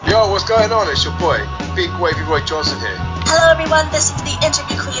Yo, what's going on? It's your boy, Big Wavy Roy Johnson here. Hello everyone, this is the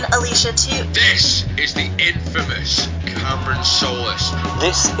interview queen Alicia too. This is the infamous Cameron Solis.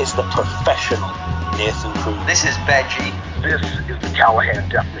 This is the professional Nathan Cruz. This is Benji. This is the Callahan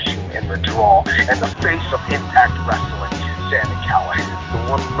Death Machine in the draw, and the face of Impact Wrestling, Sami Callihan. The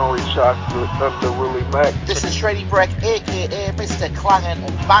one and only chocolate Thunder Willie Mack. This is Shreddy Breck, aka Mr. Clangin'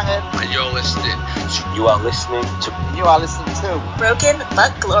 and Bangin'. And you're listening to... You are listening to... You are listening to... Broken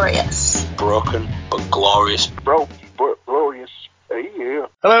but Glorious. Broken but Glorious. Broken but Glorious. Hey, yeah.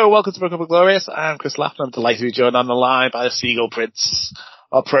 Hello, welcome to Broken but Glorious. I'm Chris Lappin. I'm delighted to be joined on the line by the Seagull Prince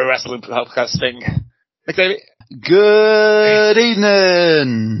of Pro Wrestling Podcasting. Nick Davey. Good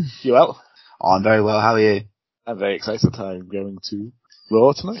evening. You well? I'm very well, how are you? I'm very excited. I'm going to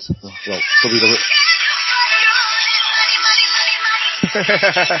Raw tonight. Well, WWE.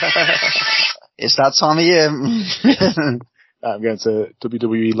 It's that time of year. I'm going to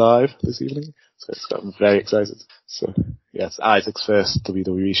WWE Live this evening, so I'm very excited. So, yes, Isaac's first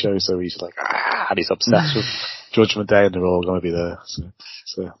WWE show, so he's like, and he's obsessed with Judgment Day, and they're all going to be there. So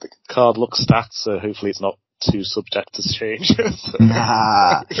the card looks stacked, so hopefully it's not too subject to change.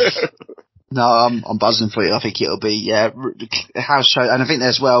 Nah. No, I'm buzzing for you. I think it'll be, house show, and I think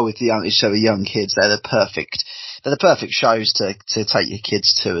as well with the young kids, they're the perfect shows to take your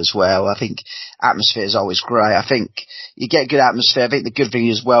kids to as well. I think atmosphere is always great. I think you get good atmosphere. I think the good thing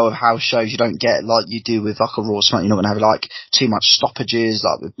as well with house shows, you don't get like you do with like a Raw SmackDown. You're not going to have like too much stoppages,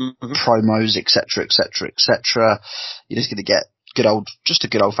 like with promos, etc., etc., etc. You're just going to get just a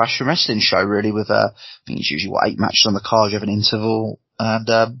good old fashioned wrestling show really with, I think it's usually 8 matches on the card, you have an interval, and,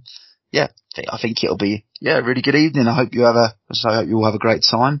 I think it'll be, a really good evening. I hope you all have a great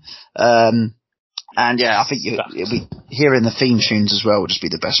time. And I think it'll be hearing the theme tunes as well will just be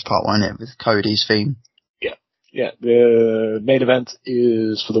the best part, won't it, with Cody's theme? Yeah. The main event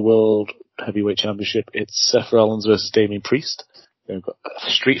is for the World Heavyweight Championship. It's Seth Rollins versus Damian Priest. We've got a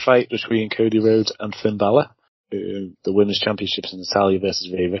street fight between Cody Rhodes and Finn Balor. The Women's Championships in Natalia versus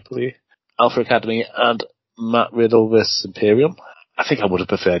Rhea Ripley. Alpha Academy and Matt Riddle versus Imperium. I think I would have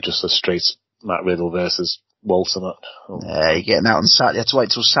preferred just a straight Matt Riddle versus Walter. Yeah, you're getting out on Saturday. You have to wait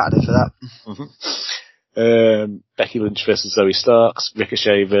till Saturday for that. Becky Lynch versus Zoe Starks.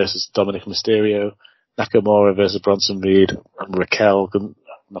 Ricochet versus Dominic Mysterio. Nakamura versus Bronson Reed. And Raquel,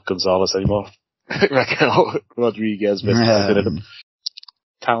 not Gonzalez anymore. Raquel Rodriguez versus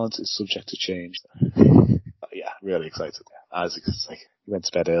Talent is subject to change. Yeah, really excited. Isaac is like, he went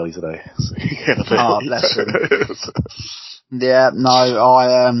to bed early today. So bless him.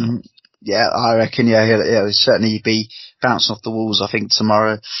 I reckon, he'll certainly be bouncing off the walls, I think,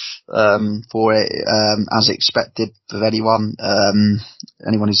 tomorrow, for it, as expected of anyone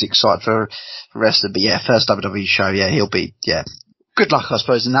who's excited for wrestling. But first WWE show, he'll be, good luck, I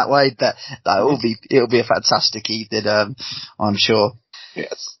suppose, in that way. It'll be a fantastic evening, I'm sure.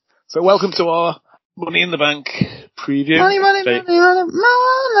 Yes. So welcome to our Money in the Bank preview. Money.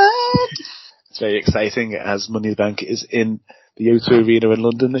 It's very exciting as Money in the Bank is in the O2 Arena in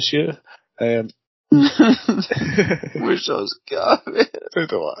London this year. Wish I was going. So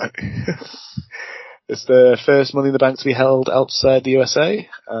do I. It's the first Money in the Bank to be held outside the USA.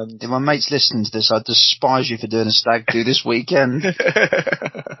 And if my mate's listening to this, I despise you for doing a stag do this weekend.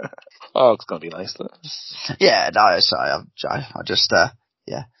 Oh, it's going to be nice, though. Yeah, no, I just,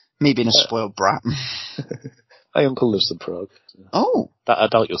 me being a spoiled brat. My uncle lives in Prague. So oh. I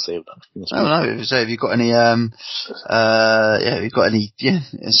doubt you'll save that. No. So have you got any,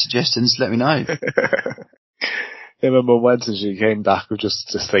 suggestions, let me know. My mum went and she came back with just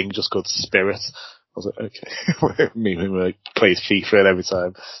this thing just called Spirit. I was like, okay. Me like, played FIFA and every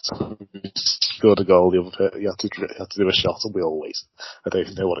time. So we scored a goal, the other you had to do a shot and we all waited. I don't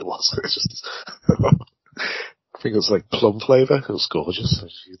even know what it was. It's just, I think it was like plum flavour. It was gorgeous.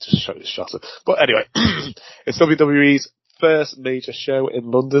 You just shot it. But anyway, it's WWE's first major show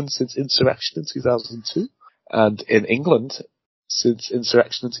in London since Insurrection in 2002. And in England since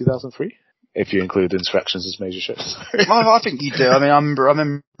Insurrection in 2003. If you include Insurrections as major shows. I think you do. I mean, I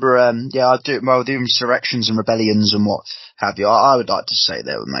remember, I do, the Insurrections and Rebellions and what have you. I would like to say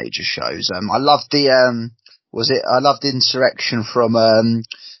they were major shows. I loved I loved Insurrection from,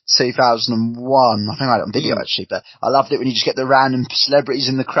 2001. I think I had it on video actually, but I loved it when you just get the random celebrities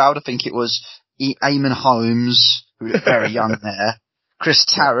in the crowd. I think it was Eamon Holmes, who was very young there. Chris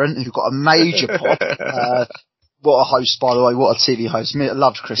Tarrant, who got a major pop. What a host, by the way. What a TV host. I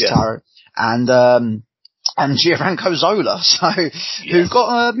loved Chris Tarrant. And, and Gianfranco Zola, who've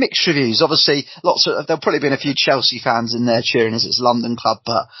got mixed reviews. Obviously, there'll probably been a few Chelsea fans in there cheering as it's a London club,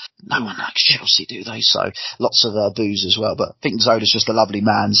 but no one likes Chelsea, do they? So lots of boos as well. But I think Zola's just a lovely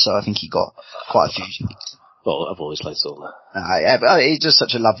man, so I think he got quite a few. Well, I've always liked Zola. Yeah, but he's just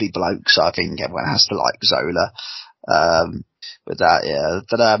such a lovely bloke, so I think everyone has to like Zola. With that, yeah.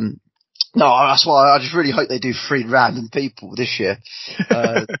 But no, that's why I just really hope they do 3 random people this year.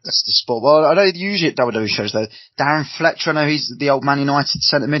 That's the sport. Well, I know usually at WWE shows though, Darren Fletcher, I know he's the old Man United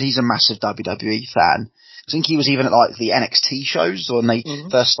centre mid, he's a massive WWE fan. I think he was even at like the NXT shows when they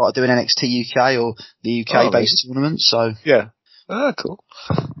first started doing NXT UK or the UK based tournaments, so. Yeah. Ah, cool.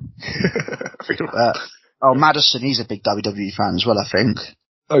 Madison, he's a big WWE fan as well, I think.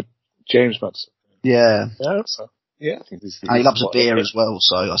 Oh, James Madison. Yeah. Yeah, so. Yeah, I think and he loves a beer as well,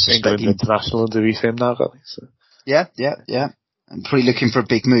 so I suspect England international under him now, got so. Yeah. I'm pretty looking for a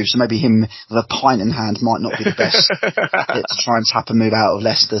big move, so maybe him with a pint in hand might not be the best to try and tap a move out of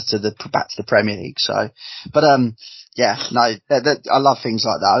Leicester back to the Premier League. So, but yeah, no, I love things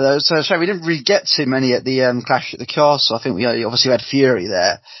like that. So we didn't really get too many at the Clash at the Castle. I think we obviously had Fury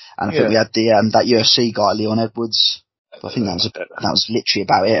there, and I think we had the that UFC guy Leon Edwards. I think that was literally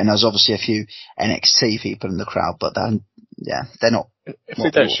about it, and there was obviously a few NXT people in the crowd, but then, yeah, they're not. If they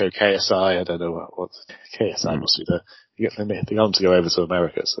don't show KSI, I don't know what KSI must be there. They're going to go over to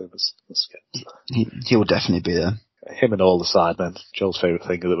America, so let's get. He'll definitely be there. Him and all the Sidemen. Joel's favourite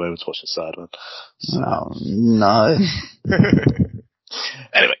thing at the moment is watching Sidemen. So. Oh, no.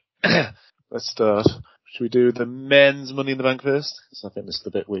 Anyway, let's start. Should we do the men's Money in the Bank first? Because I think this is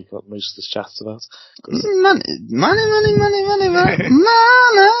the bit we got most of this chat about. Money.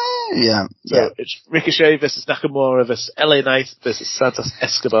 Yeah. So it's Ricochet versus Nakamura versus LA Knight versus Santos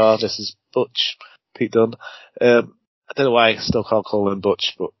Escobar versus Butch, Pete Dunne. I don't know why I still can't call him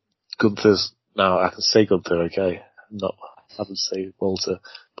Butch, but Gunther's, now I can say Gunther, okay. I haven't say Walter,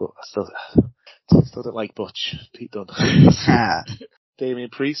 but I still don't like Butch, Pete Dunne. Damian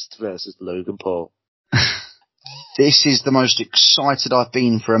Priest versus Logan Paul. This is the most excited I've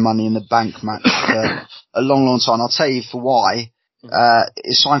been for a Money in the Bank match for a long, long time. I'll tell you for why.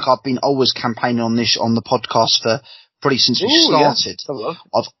 It's something I've been always campaigning on the podcast for probably since we started. Yeah.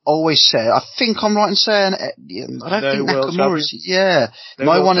 I've always said, I think I'm right in saying, I don't think Nakamura's,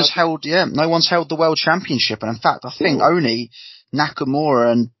 no one's held the world championship. And in fact, I think only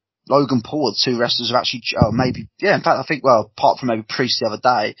Nakamura and Logan Paul, the 2 wrestlers have actually, in fact, I think, apart from maybe Priest the other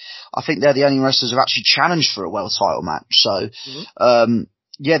day, I think they're the only wrestlers who have actually challenged for a world title match. So,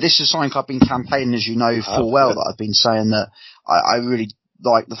 this is something I've been campaigning, as you know, full well, that I've been saying that I really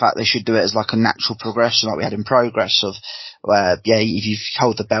like the fact they should do it as like a natural progression, like we had in Progress of, if you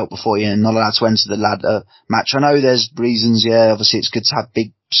hold the belt before you're not allowed to enter the ladder match. I know there's reasons, obviously it's good to have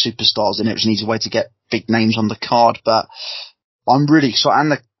big superstars in it, which needs a way to get big names on the card, but I'm really excited,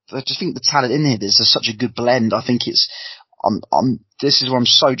 and I just think the talent in here, there's such a good blend. I think this is where I'm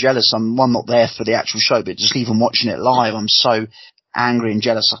so jealous. I'm not there for the actual show, but just even watching it live, I'm so angry and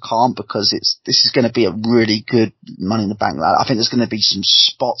jealous I can't, because this is going to be a really good Money in the Bank. I think there's going to be some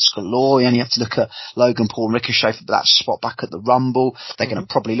spots galore. You only have to look at Logan Paul and Ricochet for that spot back at the Rumble. They're going to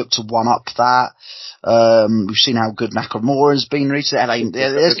probably look to one up that. We've seen how good Nakamura has been recently.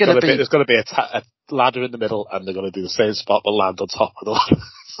 There's going to be a ladder in the middle, and they're going to do the same spot but land on top of the ladder.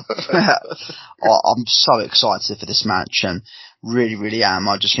 I'm so excited for this match, and really, really am.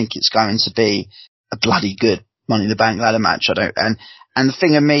 I just think it's going to be a bloody good Money in the Bank ladder match. And the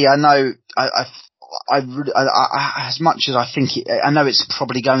thing of me, I know, as much as I think I know it's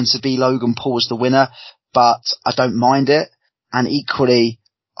probably going to be Logan Paul as the winner, but I don't mind it. And equally,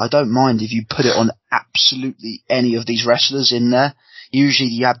 I don't mind if you put it on absolutely any of these wrestlers in there. Usually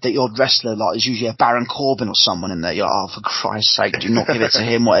you have the odd wrestler, like there's usually a Baron Corbin or someone in there. You're like, oh, for Christ's sake, do not give it to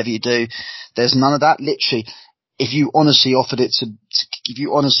him, whatever you do. There's none of that. Literally, if you honestly offered it if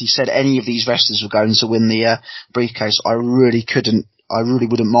you honestly said any of these wrestlers were going to win the briefcase, I really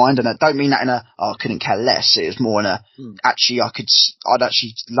wouldn't mind. And I don't mean that in I couldn't care less. It was more in actually I'd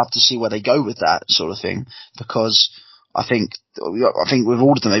actually love to see where they go with that sort of thing, because I think with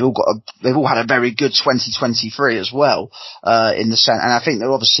all of them, they've all had a very good 2023 as well, in the sense, and I think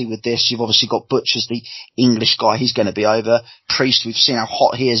they're obviously with this, you've obviously got Butch as the English guy, he's going to be over. Priest, we've seen how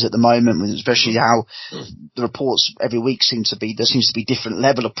hot he is at the moment, especially how the reports every week there seems to be different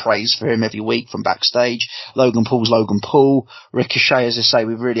level of praise for him every week from backstage. Logan Paul's Logan Paul. Ricochet, as I say,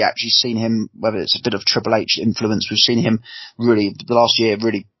 we've really actually seen him, whether it's a bit of Triple H influence, we've seen him really, the last year,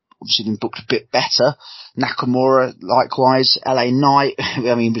 really obviously been booked a bit better. Nakamura, likewise. LA Knight,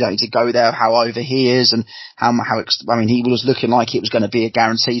 I mean, we don't need to go there, how over he is and I mean, he was looking like it was going to be a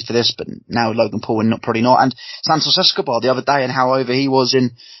guarantee for this, but now Logan Paul and probably not. And Santos Escobar the other day and how over he was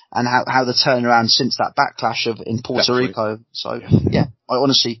and how the turnaround since that backlash in Puerto Rico. So, yeah, I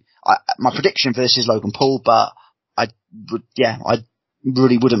honestly, my prediction for this is Logan Paul, but I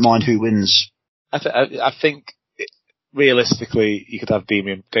really wouldn't mind who wins. I think realistically, you could have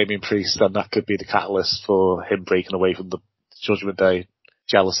Damian Priest, and that could be the catalyst for him breaking away from the Judgment Day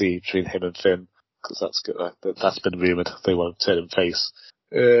jealousy between him and Finn, because that's good. That's been rumoured. They won't turn him face.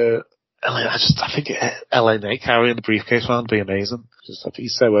 I think LA Knight carrying the briefcase around would be amazing. I think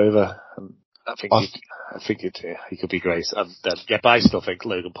he's so over, and I think he could be great. And then, but I still think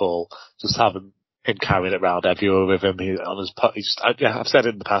Logan Paul, just having him carrying it around everywhere with him on his I've said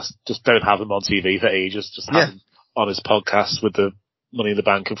it in the past, just don't have him on TV for ages. Just have him on his podcast with the Money in the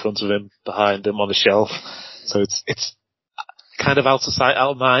Bank in front of him, behind him on the shelf. So it's kind of out of sight,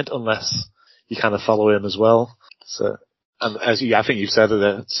 out of mind, unless you kind of follow him as well. So, and I think you've said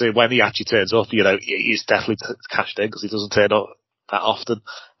it, so when he actually turns up, he's definitely cashed in, because he doesn't turn up that often.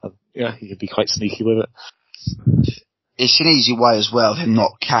 And he can be quite sneaky with it. It's an easy way as well of him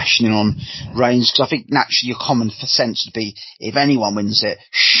not cashing in on Reigns, because I think naturally your common sense would be, if anyone wins it,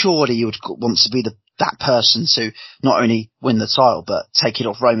 surely you would want to be that person to not only win the title, but take it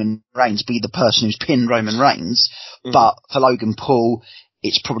off Roman Reigns, be the person who's pinned Roman Reigns. But for Logan Paul,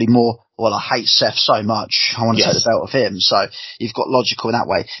 it's probably more, well, I hate Seth so much, I want to take the belt off him. So you've got logical in that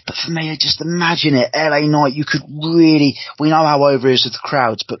way. But for me, just imagine it, LA Knight, you could really, we know how over he is with the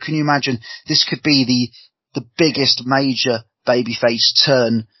crowds, but can you imagine this could be the biggest major babyface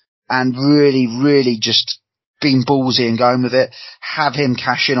turn, and really just being ballsy and going with it. Have him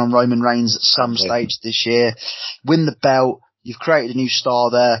cash in on Roman Reigns at some stage this year, win the belt. You've created a new star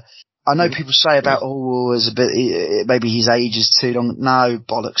there. I know people say about, there's a bit, maybe his age is too long. No,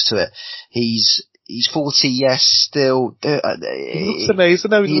 bollocks to it. He's 40, yes, still. He looks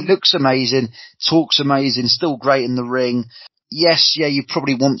amazing. He looks amazing, talks amazing, still great in the ring. Yes, you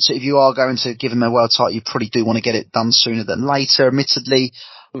probably want to, if you are going to give him a world title, you probably do want to get it done sooner than later, admittedly.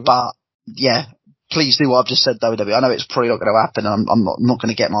 But, please do what I've just said, WWE. I know it's probably not going to happen, and I'm not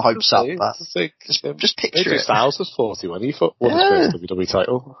going to get my hopes up, but just picture it. Styles was 40 when he won his first WWE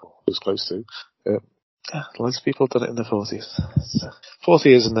title. He was close to. Loads of people have done it in their 40s.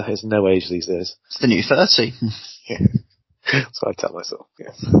 40 is no age these days. It's the new 30. So I tell myself,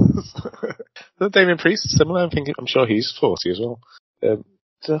 Damian Priest is similar. I'm sure he's 40 as well.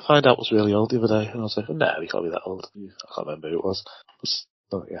 Did I find out was really old the other day? And I was like, no, he can't be that old. I can't remember who it was.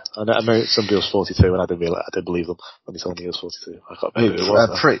 I know somebody was 42, and I didn't believe them when he told me he was 42. I can't remember who it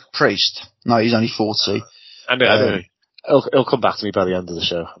was. Priest. No, he's only 40. I know. He'll come back to me by the end of the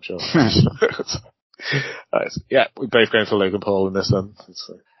show, I'm sure. Right, we're both going for Logan Paul in this one.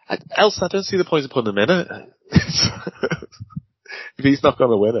 I don't see the point of putting him in it. If he's not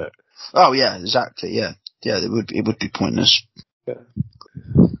going to win it. Oh yeah, exactly. Yeah, it would be pointless. Yeah.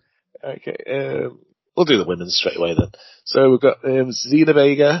 Okay. We'll do the women's straight away then. So we've got Zelina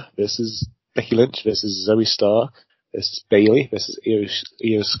Vega versus Becky Lynch versus Zoe Stark versus Bayley versus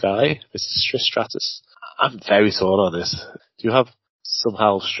Io Sky versus Trish Stratus. I'm very torn on this. Do you have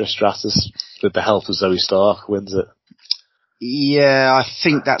somehow Trish Stratus with the help of Zoe Stark wins it? Yeah, I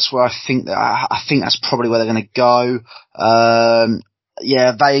think that's where I think that's probably where they're going to go.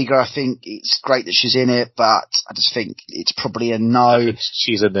 Vega, I think it's great that she's in it, but I just think it's probably a no. I think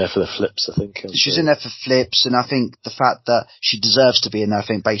she's in there for the flips, I think. She's in there for flips, and I think the fact that she deserves to be in there, I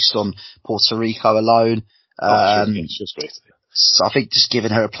think, based on Puerto Rico alone. She's great. So I think just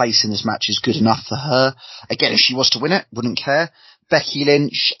giving her a place in this match is good enough for her. Again, if she was to win it, wouldn't care. Becky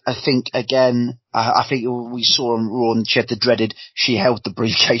Lynch, I think, again, I think we saw on Raw, and she had the dreaded, she held the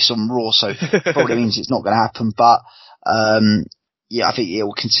briefcase on Raw, so probably means it's not going to happen, but, I think it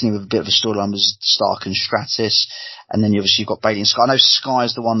will continue with a bit of a storyline with Stark and Stratus, and then obviously you've got Bayley and Sky. I know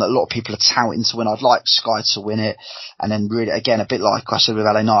Sky's the one that a lot of people are touting to win. I'd like Sky to win it, and then really, again, a bit like I said with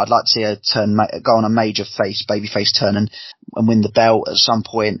LA Knight, I'd like to see her go on a major babyface turn and win the belt at some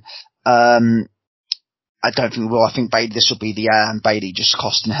point. I don't think we will. I think this will be the and Bayley just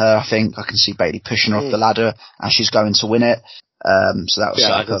costing her. I think I can see Bayley pushing her off the ladder, and she's going to win it. So that was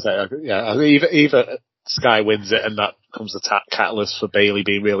either Sky wins it, and that becomes the catalyst for Bayley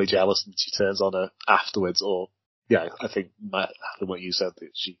being really jealous, and she turns on her afterwards. Or I think might happen what you said, that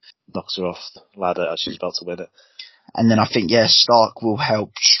she knocks her off the ladder as she's about to win it. And then I think Stark will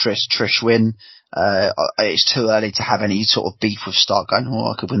help Trish win. It's too early to have any sort of beef with Stark going,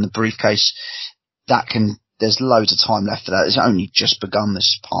 I could win the briefcase. That can there's loads of time left for that. It's only just begun,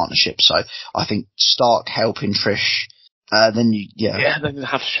 this partnership. So I think Stark helping Trish, then then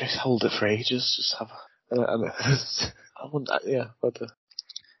have Trish hold it for ages. Just have, I wouldn't,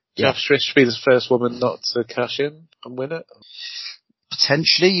 have Trish be the first woman not to cash in and win it.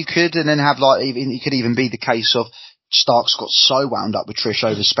 Potentially you could, and then have it could even be the case of Stark's got so wound up with Trish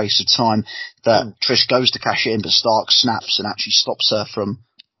over the space of time that Trish goes to cash it in, but Stark snaps and actually stops her from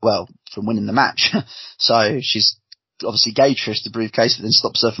winning the match. So she's obviously gave Trish the briefcase, but then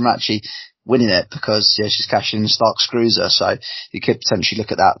stops her from actually winning it because she's cashing in and Stark screws her. So you could potentially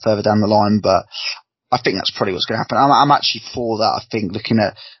look at that further down the line, but I think that's probably what's going to happen. I'm actually for that. I think looking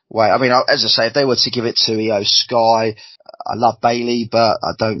at as I say, if they were to give it to Io Sky, I love Bayley, but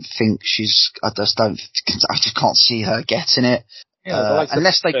I just can't see her getting it.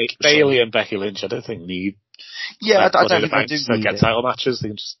 Unless they Bayley and Becky Lynch, I don't think need. Yeah, I don't think they do need get it. title matches. They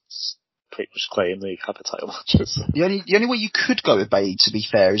can just pretty much claim they have the title matches. The only way you could go with Bayley, to be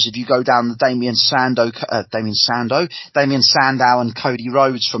fair, is if you go down the Damien Sandow and Cody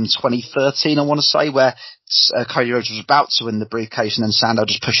Rhodes from 2013, I want to say, where Cody Rhodes was about to win the briefcase and then Sandow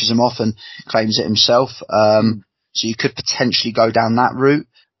just pushes him off and claims it himself. So you could potentially go down that route.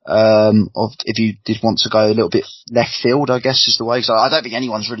 If you did want to go a little bit left field, I guess is the way. So I don't think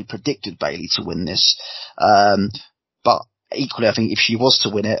anyone's really predicted Bayley to win this. But equally, I think if she was to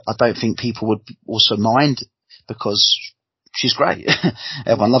win it, I don't think people would also mind because she's great.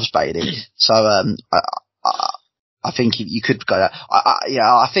 Everyone loves Bayley. So, I think you could go that.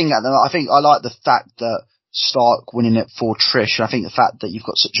 I think I like the fact that Stark winning it for Trish. I think the fact that you've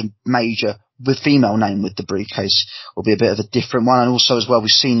got such a major female name with the briefcase will be a bit of a different one. And also as well, I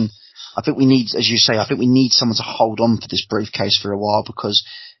think we need someone to hold on for this briefcase for a while because,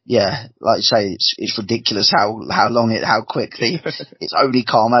 like you say, it's ridiculous how quickly it's only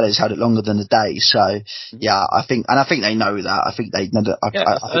Carmella's held it longer than a day. So I think they know that. I think they know that.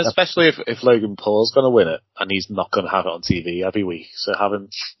 Especially if Logan Paul's going to win it and he's not going to have it on TV every week. So having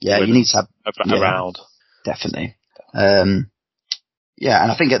you need to have around. Definitely. And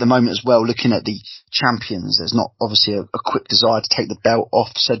I think at the moment as well, looking at the champions, there's not obviously a quick desire to take the belt off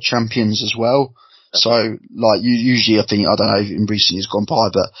said champions as well. So, like, usually I think, I don't know, in recent years gone by,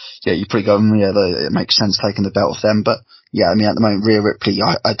 but you probably go, it makes sense taking the belt off them. But at the moment, Rhea Ripley,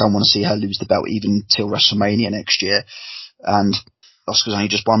 I don't want to see her lose the belt even till WrestleMania next year. And Asuka's only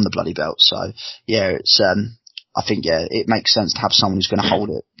just won the bloody belt. So, it's, I think, it makes sense to have someone who's going to hold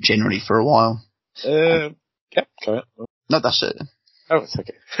it generally for a while. Carry on. No, that's it. Oh, it's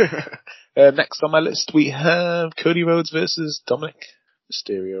okay. Next on my list, we have Cody Rhodes versus Dominic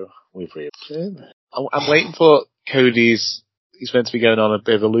Mysterio. I'm waiting for Cody's. He's meant to be going on a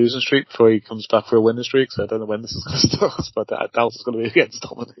bit of a losing streak before he comes back for a winning streak, so I don't know when this is going to start, but I doubt it's going to be against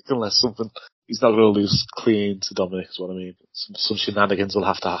Dominic unless he's not going to lose clean to Dominic is what I mean. Some shenanigans will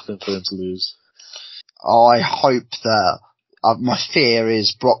have to happen for him to lose. I hope that, my fear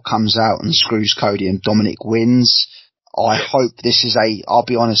is Brock comes out and screws Cody and Dominic wins. I'll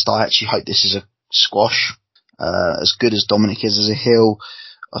be honest, I actually hope this is a squash. As good as Dominic is as a heel,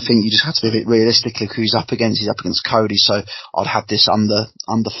 I think you just have to be a bit realistic. Look who he's up against. He's up against Cody, so I'd have this under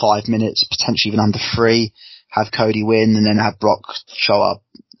 5 minutes, potentially even under 3. Have Cody win, and then have Brock show up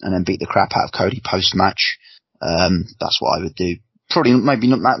and then beat the crap out of Cody post match. That's what I would do. Probably, maybe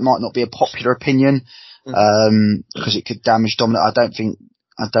not. That might not be a popular opinion, because it could damage Dominic. I don't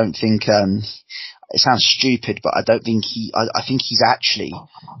think. It sounds stupid, but I don't think I think he's actually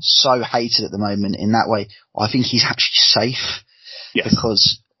so hated at the moment in that way. I think he's actually safe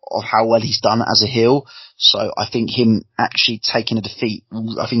because of how well he's done as a heel. So I think him actually taking a defeat,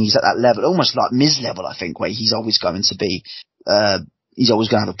 I think he's at that level, almost like Miz level, I think, where he's always going to be, he's always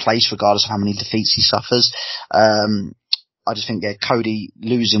going to have a place regardless of how many defeats he suffers. I just think, Cody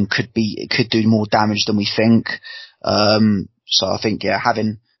losing could do more damage than we think. So I think, have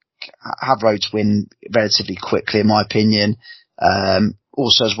Rhodes win relatively quickly, in my opinion.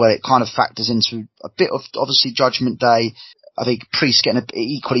 Also as well, it kind of factors into a bit of, obviously, Judgment Day. I think Priest getting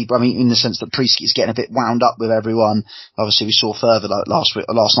in the sense that Priest is getting a bit wound up with everyone. Obviously, we saw further like last night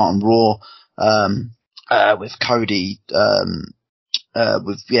on Raw, with Cody, with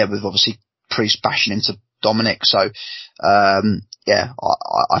obviously Priest bashing into Dominic. So, I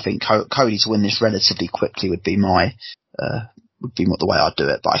think Cody to win this relatively quickly would be the way I'd do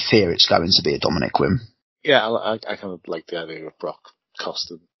it, but I fear it's going to be a Dominic win. Yeah, I kind of like the idea of Brock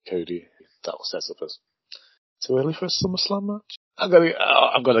costing Cody. That will set up as too early for a SummerSlam match. I'm gonna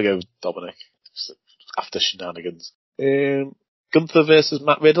go with Dominic after shenanigans. Gunther versus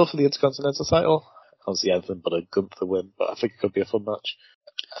Matt Riddle for the Intercontinental title. Obviously anything but a Gunther win, but I think it could be a fun match.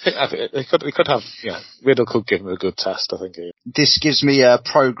 I think they could have, Riddle could give him a good test, I think. This gives me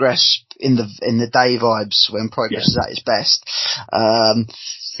Progress in the day vibes when Progress is at its best.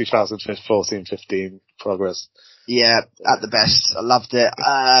 2014-15 Progress. Yeah, at the best. I loved it.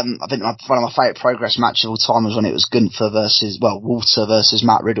 I think one of my favourite Progress matches of all time was when it was Walter versus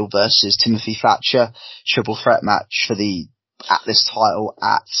Matt Riddle versus Timothy Thatcher. Triple threat match for the Atlas title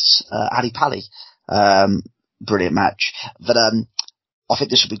at Ali Pali. Brilliant match. But I think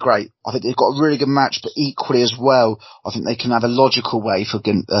this would be great. I think they've got a really good match, but equally as well, I think they can have a logical way for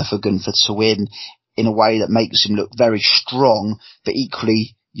Gunther to win in a way that makes him look very strong, but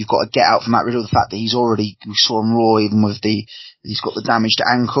equally you've got to get out from Matt Riddle the fact that we saw him Raw even with he's got the damaged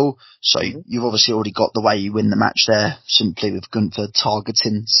ankle, so you've obviously already got the way you win the match there, simply with Gunther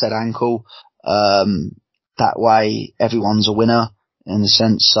targeting said ankle. That way everyone's a winner in a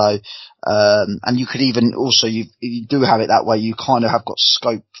sense, so, and you could even also, you do have it that way, you kind of have got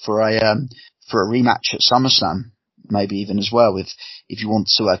scope for a rematch at SummerSlam, maybe even as well, if you want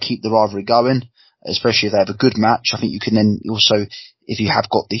to keep the rivalry going, especially if they have a good match. I think you can then also, if you have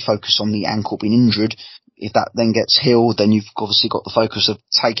got the focus on the ankle being injured, if that then gets healed, then you've obviously got the focus of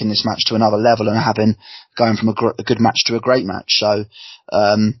taking this match to another level and going from a good match to a great match. So,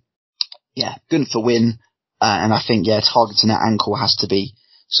 Gunther win. And I think, targeting that ankle has to be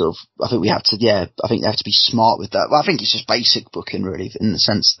I think they have to be smart with that. Well, I think it's just basic booking really, in the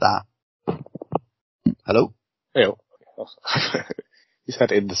sense that, hello? Hey, you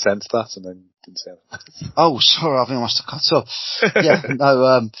said in the sense that, and then didn't say that. Oh, sorry, I think I must have cut off.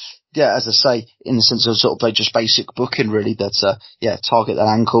 As I say, in the sense of sort of just basic booking really, that, target that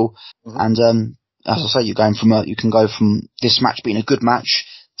ankle. Mm-hmm. And, as I say, you can go from this match being a good match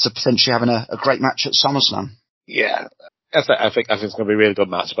to potentially having a great match at SummerSlam. Yeah. I think it's going to be a really good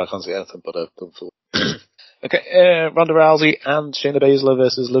match, but I can't see anything but a good fool. Okay, Ronda Rousey and Shayna Baszler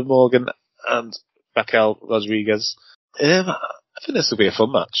versus Liv Morgan and Raquel Rodriguez. I think this will be a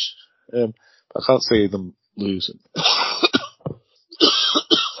fun match. But I can't see them losing. The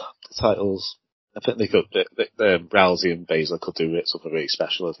titles. I think they could. Rousey and Baszler could do something really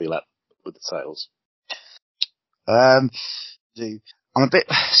special if they let with the titles. I'm a bit,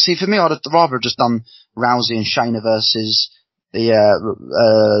 for me, I'd rather have just done Rousey and Shayna versus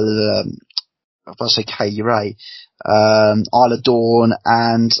Kay Ray, Isla Dawn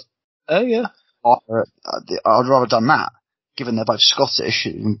and, I'd rather have done that, given they're both Scottish,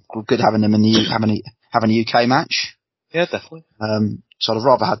 good having them having a UK match. Yeah, definitely. So I'd have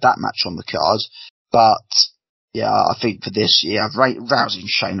rather had that match on the card, but, I think for this, Rousey and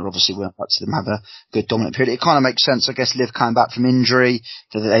Shayna obviously weren't up to them have a good dominant period. It kind of makes sense, I guess. Liv came back from injury,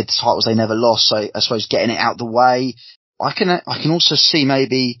 the titles they never lost, so I suppose getting it out the way. I can also see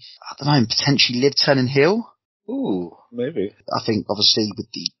maybe, I don't know, potentially Liv turning heel. Ooh, maybe. I think obviously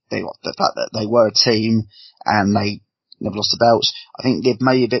with the fact that they were a team and they never lost the belts, I think Liv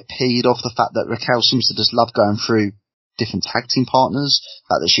may be a bit peed off the fact that Raquel seems to just love going through different tag team partners, the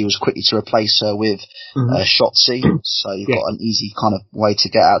fact that she was quickly to replace her with Shotzi, so you've got an easy kind of way to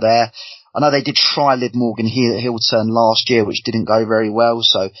get out there. I know they did try Liv Morgan heel turn last year, which didn't go very well,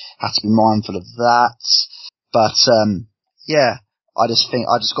 so have to be mindful of that. But I just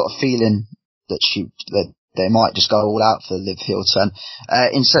got a feeling that they might just go all out for the Liv heel turn.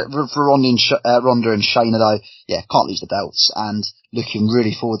 Instead for Ronda and Shayna though, can't lose the belts, and looking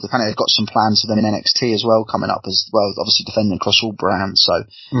really forward. Apparently they've got some plans for them in NXT as well coming up as well, obviously defending across all brands. So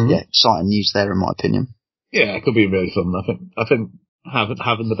exciting news there in my opinion. Yeah, it could be really fun. I think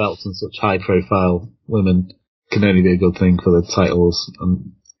having the belts and such high profile women can only be a good thing for the titles,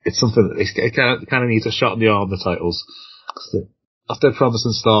 and it's something that it kind of needs a shot in the arm, the titles. After a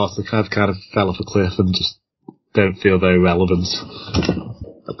promising start, they kind of fell off a cliff and just don't feel very relevant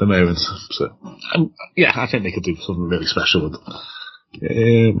at the moment. So, I think they could do something really special with them.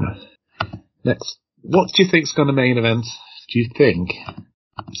 Next, what do you think's going to main event? Do you think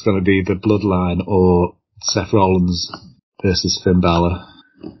it's going to be the Bloodline or Seth Rollins versus Finn Balor?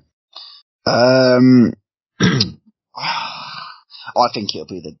 I think it'll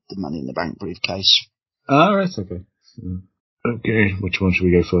be the Money in the Bank briefcase. Right, okay. Okay, which one should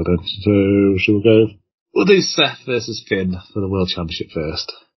we go for then? So, we'll do Seth versus Finn for the World Championship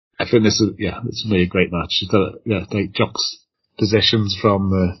first. I think this will be a great match. It's got like juxtapositions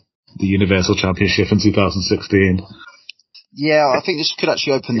from the Universal Championship in 2016. Yeah, I think this could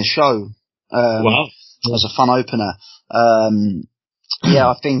actually open the show. Wow. As a fun opener. I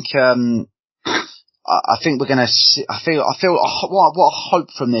think we're gonna see, I feel what I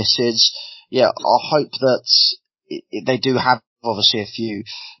hope from this is, I hope that they do have obviously a few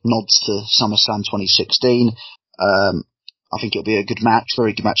nods to SummerSlam 2016. I think it'll be a good match,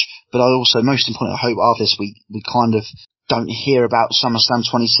 very good match. But I also, most importantly, I hope after this we kind of don't hear about SummerSlam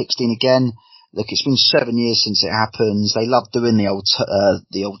 2016 again. Look, it's been 7 years since it happens. They love doing the old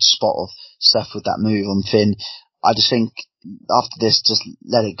spot of Seth with that move on Finn. I just think after this, just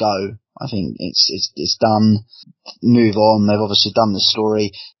let it go. I think it's done. Move on. They've obviously done the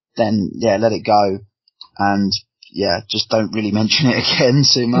story. Then, yeah, let it go. And, yeah, just don't really mention it again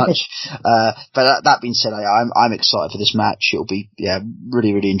too much. But that being said, I'm excited for this match. It'll be, yeah,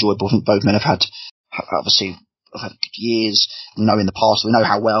 really, really enjoyable. I think both men have obviously had good years. We know in the past, we know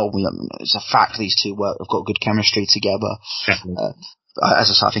how well, it's a fact these two have got good chemistry together.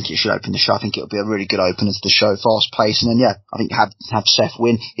 As I say, I think it should open the show. I think it'll be a really good opener to the show, fast paced, and then I think have Seth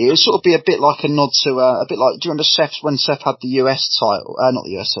win. It'll sort of be a bit like a nod to a bit like, do you remember when Seth had the US title, not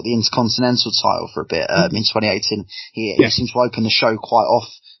the US, the Intercontinental title for a bit in 2018? He seemed to open the show quite off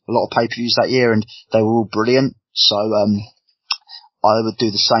a lot of pay-per-views that year, and they were all brilliant. So I would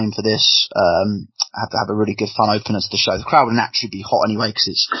do the same for this. Have a really good fun opener to the show. The crowd will naturally be hot anyway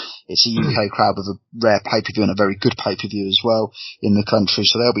because it's a UK crowd with a rare pay-per-view and a very good pay-per-view as well in the country,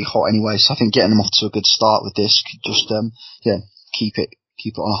 so they'll be hot anyway. So I think getting them off to a good start with this could just keep it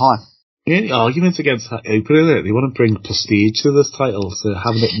on a high. The only argument against that opening it, they want to bring prestige to this title, so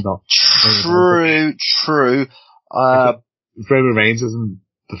having it not. True. If Roman Reigns isn't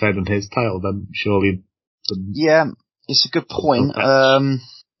defending his title, then surely. Yeah, it's a good point.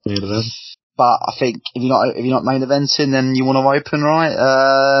 But I think if you're not main eventing, then you want to open, right?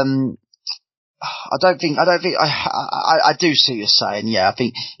 I do see what you're saying. Yeah, I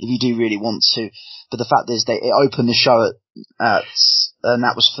think if you do really want to, but the fact is it opened the show and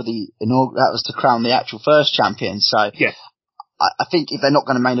that was that was to crown the actual first champion. So yeah. I think if they're not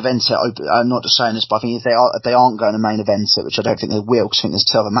going to main event it, I'm not just saying this, but I think if they aren't going to main event it, which I don't think they will, because I think there's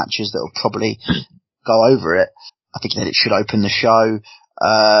 2 other matches that will probably go over it. I think that it should open the show.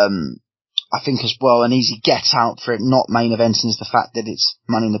 I think as well an easy get out for it not main eventing is the fact that it's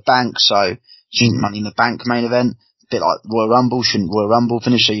Money in the Bank, so shouldn't Money in the Bank main event. A bit like Royal Rumble, shouldn't Royal Rumble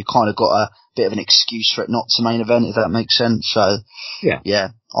finish, so you kind of got a bit of an excuse for it not to main event, if that makes sense. So yeah,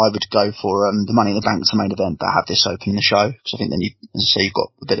 I would go for the Money in the Bank to main event, but have this open the show, because I think then you've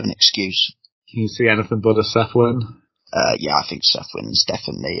got a bit of an excuse. Can you see anything but a Seth win? Yeah, I think Seth wins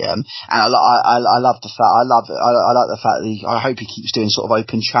definitely. And I love the fact, I like the fact that I hope he keeps doing sort of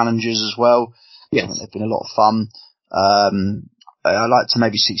open challenges as well. Yes. I think they've been a lot of fun. I like to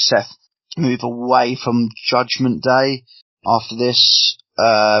maybe see Seth move away from Judgment Day after this.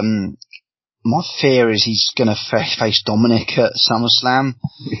 My fear is he's going to face Dominic at SummerSlam.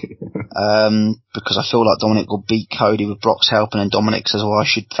 Because I feel like Dominic will beat Cody with Brock's help, and then Dominic says, well, I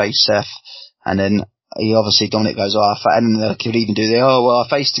should face Seth. And then Dominic goes, and then they could even do I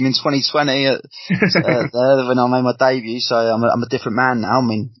faced him in 2020 when I made my debut, so I'm a different man now. I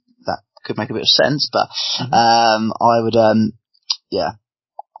mean, that could make a bit of sense, but, I would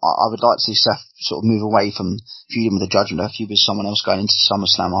like to see Seth sort of move away from feuding with the Judgment, feud with someone else going into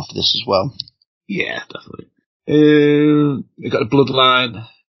SummerSlam after this as well. Yeah, definitely. We've got a bloodline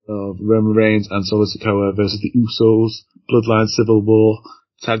of Roman Reigns and Solo Sikoa versus the Usos. Bloodline Civil War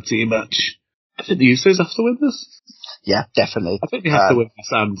tag team match. I think the Usos have to win this. Yeah, definitely. I think they have to win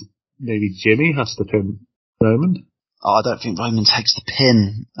this, and maybe Jimmy has to pin Roman. I don't think Roman takes the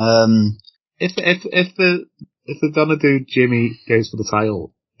pin. If they're gonna do Jimmy goes for the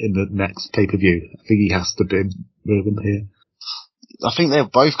title in the next pay-per-view, I think he has to pin Roman here. I think they'll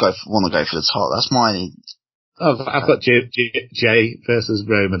both want to go for the title. That's my. I've got Jay versus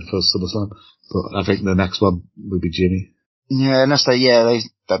Roman for SummerSlam, but I think the next one would be Jimmy. Yeah, unless they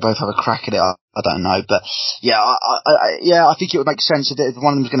both have a crack at it. I don't know, but I think it would make sense if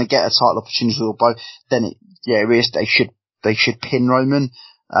one of them's going to get a title opportunity or both. Then they should pin Roman.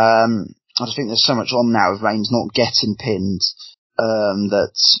 I just think there's so much on now with Reigns not getting pinned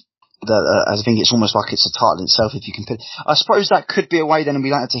that I think it's almost like it's a title in itself if you can pin. I suppose that could be a way then, and we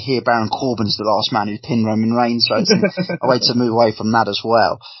don't have to hear Baron Corbin as the last man who pinned Roman Reigns, so it's a way to move away from that as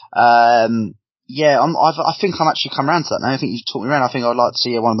well. I think I'm actually come around to that now. I think you've talked me around. I think I'd like to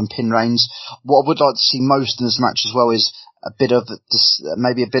see one of them pin Reigns. What I would like to see most in this match as well is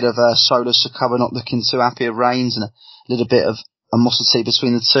maybe a bit of Solo Sikoa not looking too happy at Reigns, and a little bit of animosity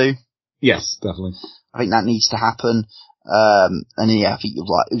between the two. Yes, definitely. I think that needs to happen. I think you're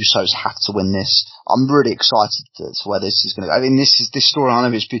right. Usos have to win this. I'm really excited to where this is going to go. I mean, this story, I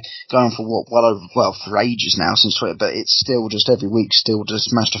know it's been going on for for ages now since Twitter, but it's still just every week still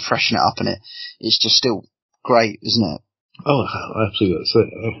just managed to freshen it up, and it's just still great, isn't it? Oh, absolutely. So,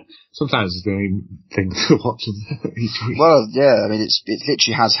 sometimes it's the only thing to watch each week. Well, yeah, I mean, it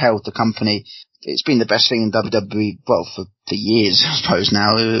literally has held the company it's been the best thing in WWE, well, for years, I suppose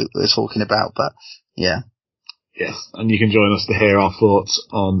now we're talking about, but yeah. Yes, and you can join us to hear our thoughts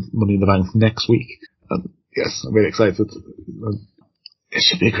on Money in the Bank next week. Yes, I'm really excited. It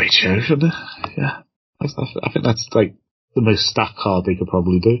should be a great show, shouldn't it? Yeah. I think that's like the most stacked card they could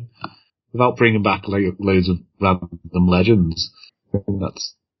probably do. Without bringing back like loads of random legends. I think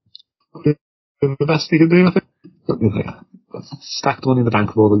that's the best they can do, I think. Stacked Money in the Bank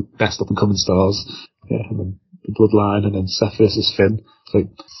with all the best up and coming stars. Yeah, and then the Bloodline, and then Seth versus Finn. So,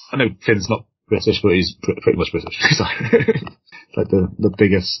 I know Finn's not British, but he's pretty much British. Like the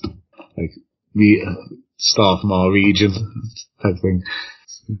biggest, like, star from our region type thing.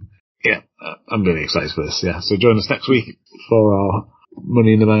 Yeah, I'm really excited for this, yeah. So join us next week for our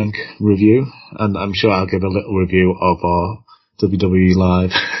Money in the Bank review, and I'm sure I'll give a little review of our WWE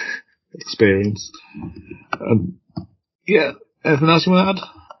Live experience. Yeah, anything else you want to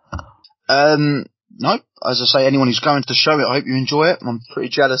add? No. As I say, anyone who's going to the show, I hope you enjoy it. I'm pretty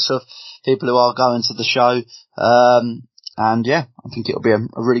jealous of people who are going to the show. And yeah, I think it'll be a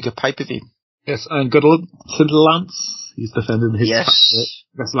really good pay-per-view. Yes, and good luck to Lance. He's defending his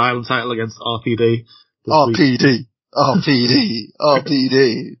Wrestle Island title against RPD. RPD.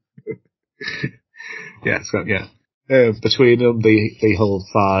 Yeah. Between them, they hold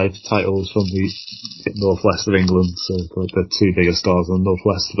 5 titles from the northwest of England, so like the 2 biggest stars in the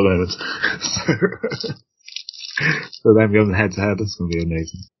northwest at the moment. So them going head to head, it's going to be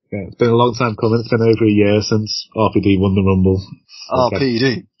amazing. Yeah, it's been a long time coming. It's been over a year since RPD won the Rumble.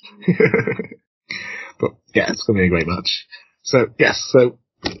 RPD. But yeah, it's going to be a great match. So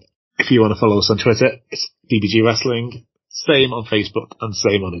if you want to follow us on Twitter, it's DBG Wrestling. Same on Facebook and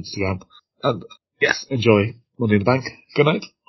same on Instagram. And yes, enjoy Money in the Bank. Good night.